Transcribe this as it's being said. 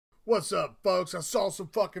What's up, folks? I saw some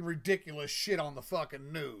fucking ridiculous shit on the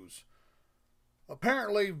fucking news.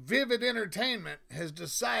 Apparently, Vivid Entertainment has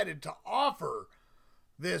decided to offer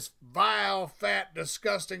this vile, fat,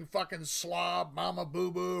 disgusting fucking slob, Mama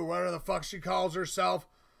Boo Boo, or whatever the fuck she calls herself,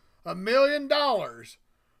 $1 million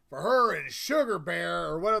for her and Sugar Bear,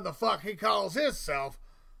 or whatever the fuck he calls himself,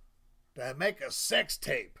 to make a sex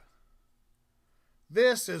tape.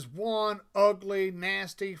 This is one ugly,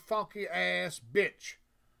 nasty, funky ass bitch.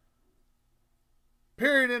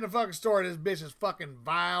 Period in the fucking story. This bitch is fucking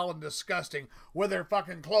vile and disgusting with her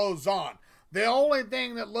fucking clothes on. The only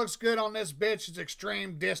thing that looks good on this bitch is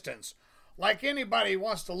extreme distance. Like anybody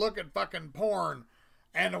wants to look at fucking porn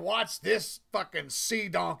and watch this fucking sea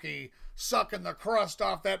donkey sucking the crust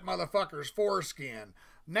off that motherfucker's foreskin.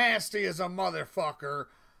 Nasty as a motherfucker.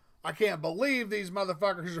 I can't believe these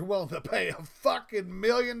motherfuckers are willing to pay a fucking $1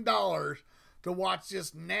 million to watch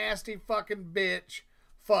this nasty fucking bitch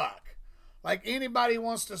fuck. Like anybody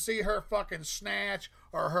wants to see her fucking snatch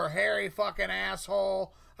or her hairy fucking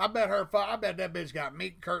asshole. I bet that bitch got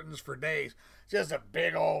meat curtains for days. Just a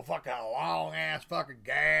big old fucking long ass fucking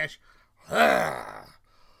gash. Fuck.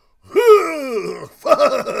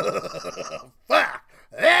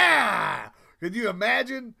 Could you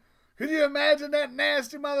imagine? Could you imagine that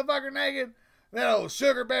nasty motherfucker naked? That old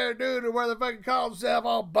Sugar Bear dude or where the fucking called himself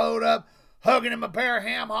all bowed up, hugging him a pair of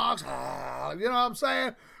ham hocks. You know what I'm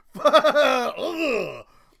saying? How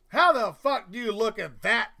the fuck do you look at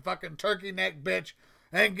that fucking turkey neck bitch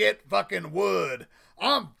and get fucking wood?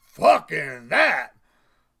 I'm fucking that.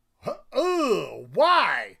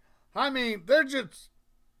 Why? I mean,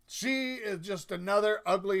 she is just another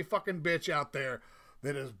ugly fucking bitch out there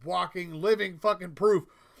that is walking, living fucking proof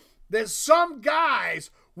that some guys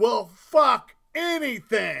will fuck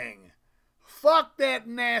anything. Fuck that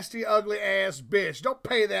nasty, ugly ass bitch. Don't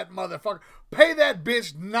pay that motherfucker. Pay that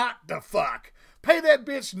bitch not to fuck. Pay that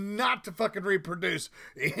bitch not to fucking reproduce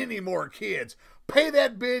any more kids. Pay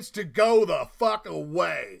that bitch to go the fuck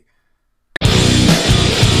away.